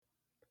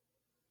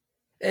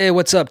Hey,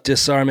 what's up,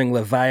 Disarming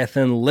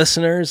Leviathan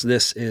listeners?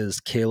 This is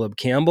Caleb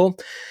Campbell,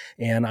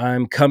 and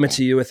I'm coming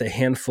to you with a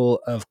handful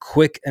of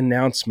quick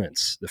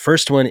announcements. The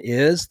first one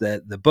is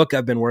that the book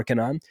I've been working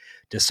on,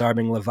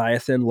 Disarming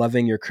Leviathan,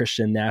 Loving Your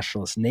Christian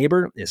Nationalist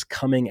Neighbor, is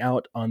coming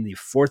out on the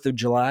 4th of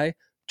July,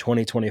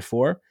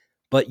 2024,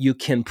 but you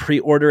can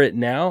pre-order it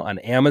now on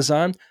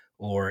Amazon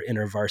or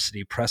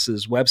InterVarsity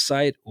Press's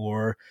website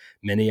or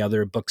many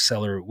other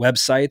bookseller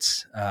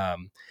websites.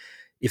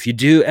 If you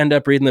do end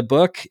up reading the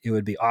book, it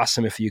would be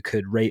awesome if you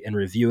could rate and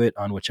review it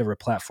on whichever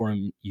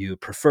platform you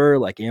prefer,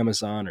 like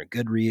Amazon or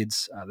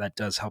Goodreads. That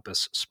does help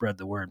us spread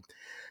the word.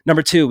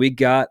 Number two, we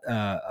got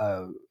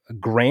a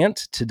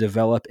grant to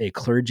develop a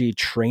clergy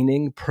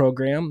training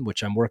program,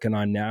 which I'm working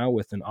on now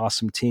with an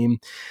awesome team.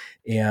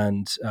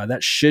 And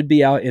that should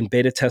be out in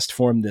beta test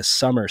form this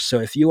summer. So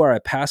if you are a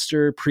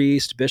pastor,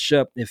 priest,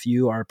 bishop, if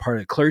you are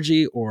part of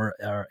clergy or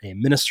are a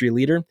ministry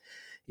leader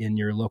in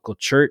your local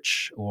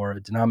church or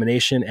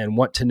denomination and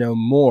want to know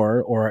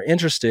more or are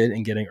interested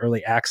in getting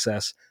early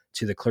access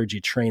to the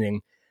clergy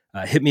training,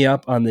 hit me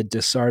up on the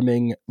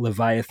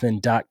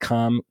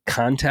disarmingleviathan.com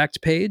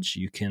contact page.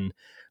 You can,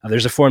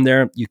 there's a form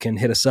there. You can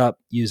hit us up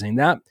using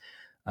that.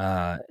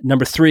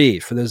 Number three,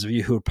 for those of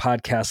you who are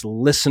podcast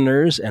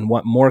listeners and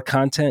want more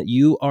content,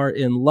 you are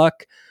in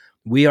luck.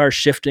 We are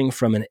shifting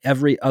from an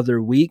every other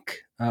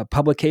week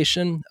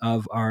publication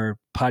of our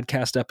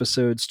podcast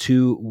episodes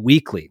to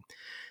weekly.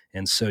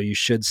 And so you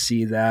should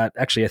see that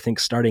actually, I think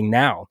starting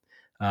now,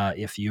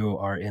 if you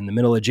are in the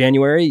middle of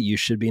January, you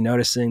should be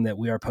noticing that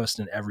we are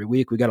posting every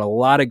week. We got a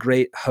lot of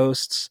great a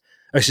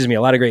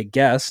lot of great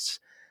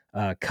guests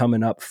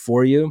coming up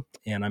for you.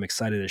 And I'm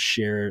excited to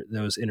share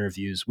those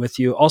interviews with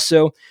you.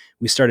 Also,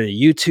 we started a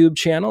YouTube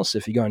channel. So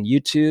if you go on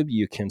YouTube,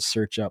 you can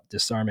search up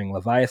Disarming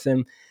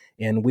Leviathan.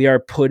 And we are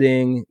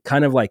putting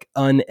kind of like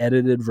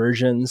unedited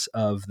versions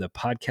of the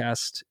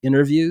podcast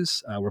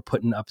interviews. We're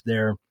putting up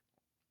there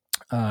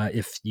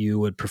if you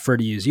would prefer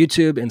to use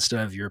YouTube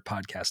instead of your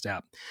podcast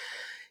app.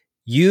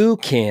 You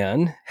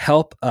can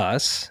help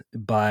us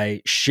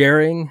by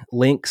sharing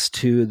links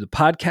to the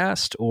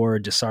podcast or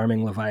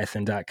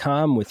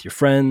disarmingleviathan.com with your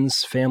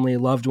friends, family,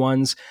 loved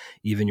ones,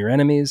 even your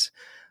enemies.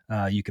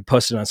 You could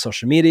post it on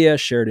social media,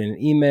 share it in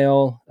an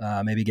email,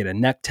 maybe get a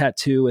neck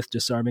tattoo with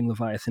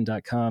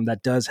disarmingleviathan.com.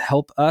 That does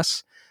help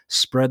us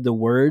spread the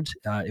word.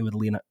 It would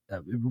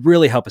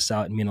really help us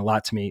out and mean a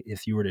lot to me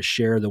if you were to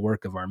share the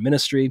work of our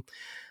ministry.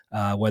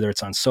 Whether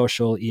it's on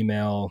social,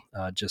 email,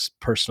 just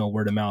personal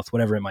word of mouth,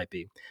 whatever it might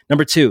be.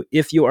 Number two,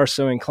 if you are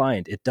so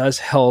inclined, it does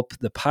help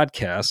the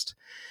podcast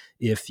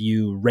if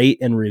you rate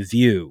and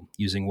review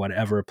using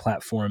whatever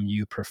platform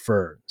you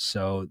prefer.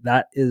 So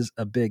that is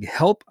a big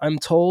help, I'm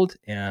told.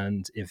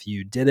 And if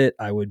you did it,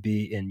 I would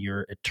be in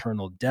your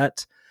eternal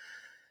debt.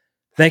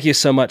 Thank you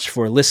so much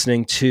for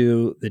listening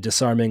to the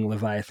Disarming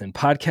Leviathan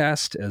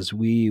podcast as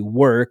we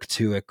work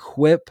to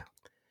equip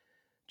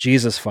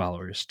Jesus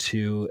followers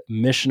to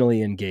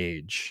missionally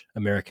engage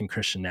American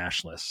Christian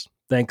nationalists.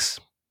 Thanks.